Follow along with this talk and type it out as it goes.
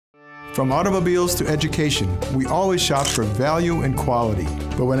From automobiles to education, we always shop for value and quality.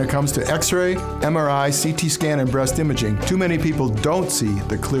 But when it comes to X-ray, MRI, CT scan, and breast imaging, too many people don't see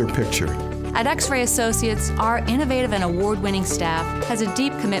the clear picture. At X-Ray Associates, our innovative and award-winning staff has a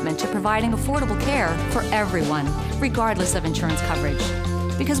deep commitment to providing affordable care for everyone, regardless of insurance coverage.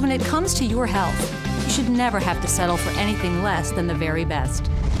 Because when it comes to your health, you should never have to settle for anything less than the very best.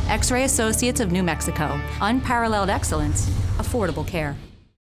 X-Ray Associates of New Mexico. Unparalleled excellence, affordable care.